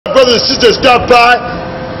brothers and sisters stop by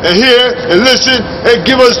and hear and listen and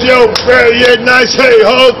give us, nice, hey,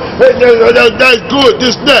 hug, hey, that's good,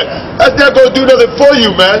 this, that. That's not going to do nothing for you,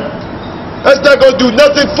 man. That's not going to do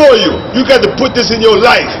nothing for you. You got to put this in your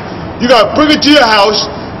life. You got to bring it to your house,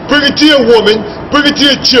 bring it to your woman, bring it to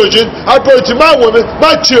your children. I bring it to my woman,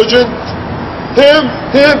 my children, him.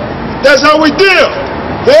 That's how we deal.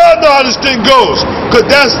 They all know how this thing goes, because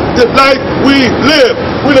that's the life we live.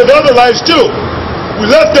 We live other lives too. We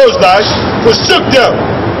left those lives, forsook them.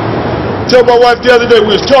 Tell my wife the other day,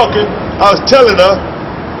 we was talking, I was telling her,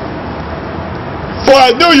 before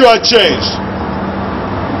I knew you, I changed.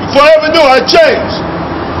 Before I ever knew, I changed.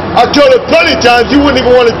 I told her plenty of times you wouldn't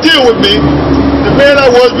even want to deal with me, the man I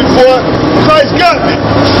was before Christ got me.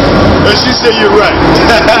 And she said, you're right.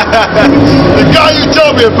 The guy you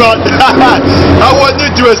told me about, I wasn't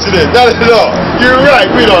interested in, not at all. You're right,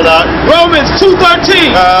 we know that. Romans 2:13.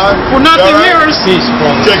 For not the hearers.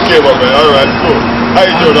 Take care, my man. All right, cool. How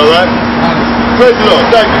you doing, all right? Praise the Lord.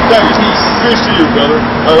 Thank you. Peace to you, brother.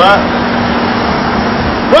 All right?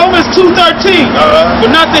 Romans 2:13. For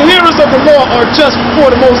not the hearers of the law are just before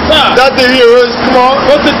the Most High. Not the hearers, come on.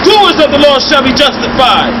 But the doers of the law shall be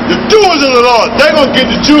justified. The doers of the law, they're going to get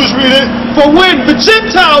the Jews, read it. For when the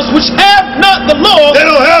Gentiles which have not the law. They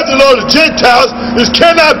don't have the law, the Gentiles. This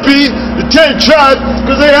cannot be the 10 tribes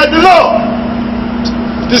because they had the law.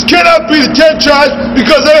 This cannot be the 10 tribes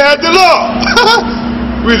because they had the law.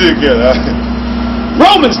 Read it again.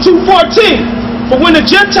 Romans 2:14. For when the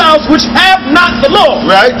Gentiles which have not the law,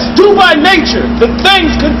 right, do by nature the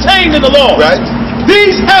things contained in the law, right,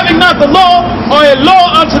 these having not the law are a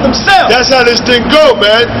law unto themselves. That's how this thing go,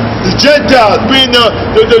 man. The Gentiles, being the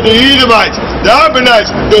Edomites, the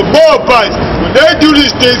Ammonites, the Moabites, when they do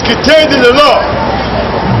these things contained in the law,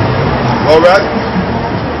 all right.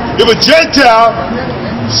 If a Gentile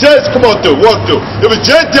says, come on through, walk through. If a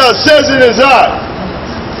Gentile says in his eye,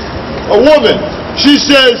 a woman, she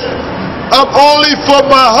says, I'm only for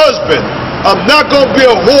my husband. I'm not going to be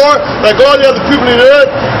a whore like all the other people in the earth.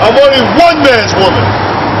 I'm only one man's woman.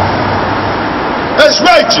 That's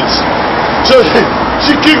righteous. So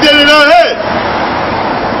she kicked that in her head.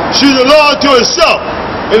 She's a law to herself.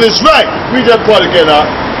 And it's right. Read that part again, huh?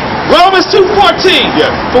 Romans 2:14.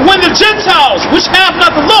 Yeah. For when the Gentiles which have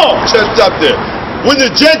not the law. Just stop there. When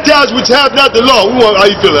the Gentiles which have not the law. How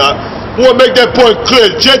you feeling, huh? We want to make that point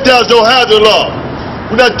clear. The Gentiles don't have the law.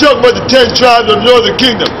 We're not talking about the 10 tribes of the northern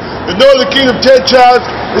kingdom. The northern kingdom 10 tribes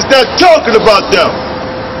is not talking about them.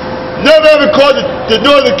 Never ever called the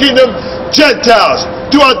northern kingdom Gentiles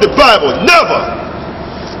throughout the Bible. Never.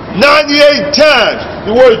 98 times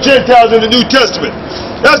the word Gentiles in the New Testament.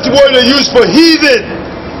 That's the word they use for heathen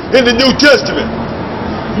in the New Testament.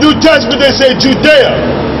 New Testament they say Judea.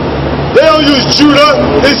 They don't use Judah,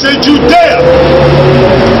 they say Judea.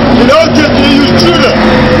 In the Old Testament they use Judah.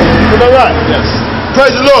 Am I right? Yes.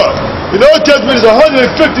 Praise the Lord. In the Old Testament is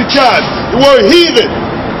 150 times the word heathen.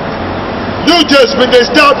 New Testament they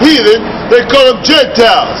stop heathen, they call them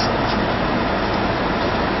Gentiles.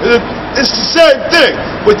 It's the same thing.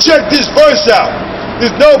 But check this verse out.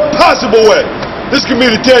 There's no possible way. This can be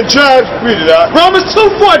the 10 tribes. Read it out. Romans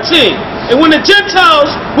 2:14. And when the Gentiles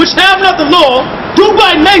which have not the law do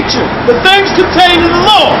by nature the things contained in the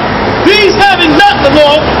law, these having not the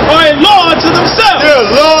law are a law unto themselves. They're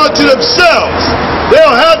a law to themselves. They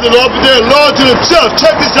don't have the law, but they're a law to themselves.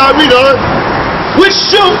 Check this out, read on. Which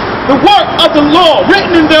show the work of the law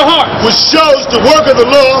written in their hearts. Which shows the work of the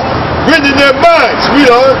law written in their minds. Read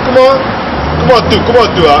on, come on. Come on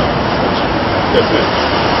through, That's it.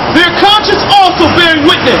 Their conscience also bearing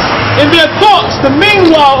witness, and their thoughts the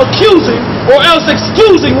meanwhile accusing or else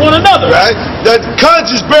excusing one another. Right? That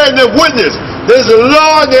conscience bearing their witness. There's a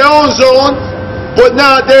law in their own zone, but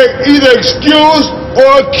now they either excuse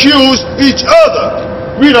or accuse each other.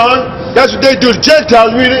 Read on. That's what they do to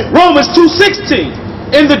Gentiles. Read it. Romans 2:16.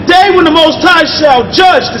 In the day when the Most High shall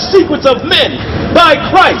judge the secrets of men by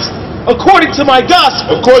Christ, according to my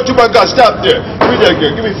gospel. According to my gospel. Stop there. Read that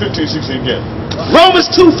again. Give me 15, 16 again. Romans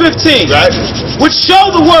 2:15. Right. Which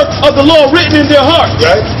show the work of the law written in their hearts.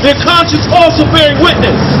 Right. Their conscience also bearing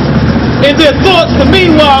witness. In their thoughts the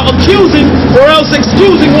meanwhile accusing or else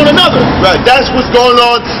excusing one another. Right. That's what's going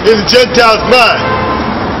on in the Gentiles' mind.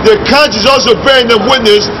 Their conscience also bearing them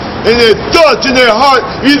witness, and their thoughts in their heart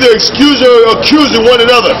either excusing or accusing one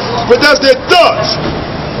another. But that's their thoughts.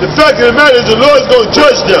 The fact of the matter is the Lord is going to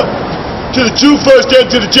judge them. To the Jew first, then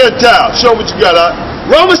to the Gentiles. Show what you got, huh?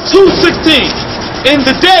 Romans 2:16. In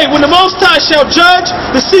the day when the Most High shall judge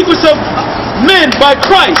the secrets of men by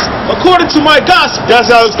Christ, according to my gospel. That's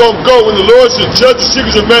how it's going to go when the Lord shall judge the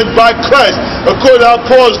secrets of men by Christ, according to how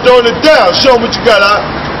Paul's throwing it down. Show them what you got, huh?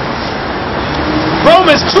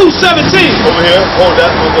 Romans 2:17. Over here. Hold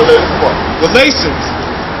that. We'll go there. Come on. Galatians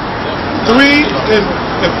 3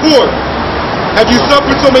 and 4. Have you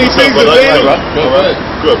suffered so many things in vain? All right.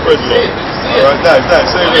 Good. Praise the Lord. All right. Nice.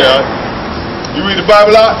 Same here. All right. You read the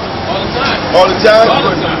Bible a lot? All the time. All the time? All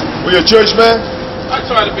the time. We a church man? I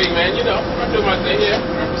try to be, man. You know, I do my thing. Yeah.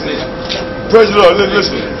 Represent. Praise the Lord.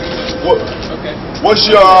 Listen. Okay. What's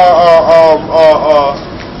your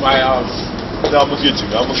My No, I'm gonna get you.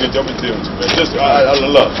 I'm gonna deal with you, man. Just I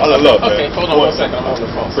love, Okay, man. hold on 1 second. I'm on the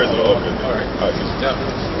phone. Praise the Lord. Okay. All right. All right. Yeah.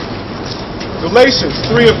 Galatians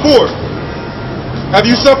 3 and 4. Have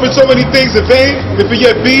you suffered so many things in vain? If it be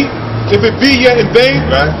yet in vain,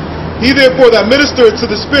 Right. he therefore that ministereth to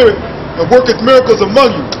the Spirit and worketh miracles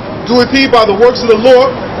among you, doeth he by the works of the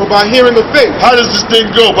Lord or by hearing of faith? How does this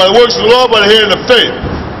thing go? By the works of the law, by the hearing of faith.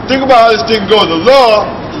 Think about how this thing goes. The law,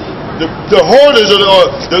 the holders of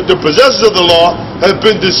the possessors of the law have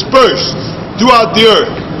been dispersed throughout the earth.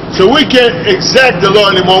 So we can't exact the law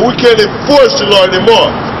anymore. We can't enforce the law anymore.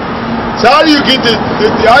 So how do you get this?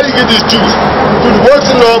 How do you get this juice? Through the works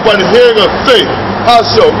of the law, by the hearing of faith. How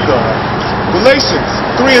so? We don't know. Galatians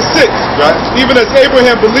 3 and 6. Right? Even as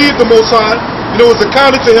Abraham believed the Most High, and it was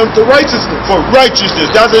accounted to him to righteousness. For righteousness.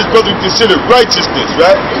 That's what his brother considered righteousness,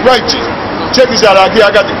 right? Righteous. Check this out here.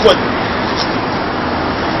 I got the question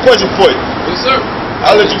for you. Yes, sir.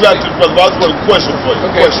 I'll let you wrap this, brother. But I just want a question for you.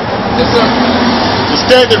 Okay. Question. Yes, sir. The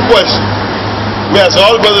standard question. We ask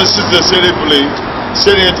all the brothers and sisters that say they believe,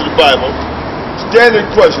 say they into the Bible. Standard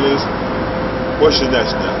question is, what's your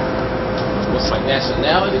nationality? What's my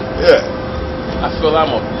nationality? Yeah. I feel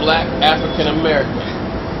I'm a black African American.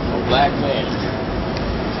 I'm a black man.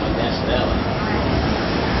 That's my nationality.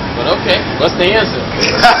 But okay, what's the answer?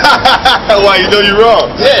 Why? You know you're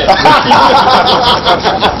wrong. Yeah.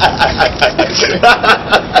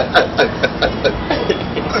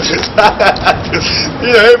 You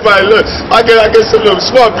know, everybody look. I get some of them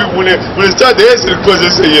smart people when it's time to answer the question,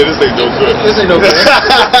 they say, yeah, this ain't no good. This ain't no good. This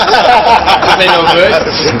ain't no good.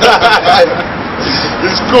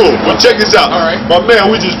 It's cool. But check this out. All right. My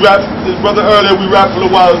man, we just rapped this brother earlier. We rapped for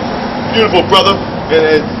a while. Beautiful brother.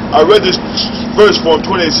 And I read this verse for him,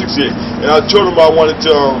 28:68. And I told him I wanted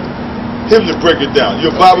him to break it down.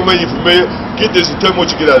 You're a Bible man, you're familiar. Get this and tell me what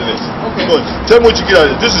you get out of this. Okay. Come on. Tell me what you get out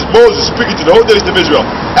of this. This is Moses speaking to the whole nation of Israel.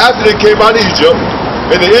 After they came out of Egypt,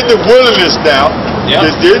 and they're in the wilderness now.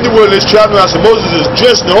 Yep. They're in the wilderness traveling around. So Moses is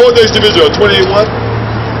dressed the whole nation of Israel. 28:1.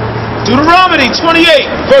 Deuteronomy 28,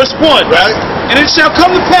 verse 1. Right? And it shall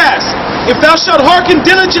come to pass, if thou shalt hearken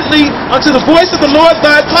diligently unto the voice of the Lord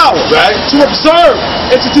thy power, Right. to observe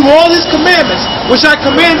and to do all his commandments, which I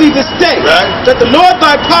command thee this day, Right. that the Lord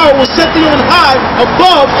thy power will set thee on high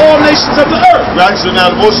above all nations of the earth. Right? So now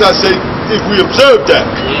the Most High say, if we observe that,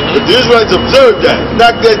 if the Israelites observe that,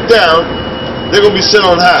 knock that down, they're going to be set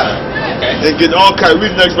on high. Okay. And get all kinds.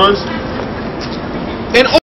 Read the next verse. And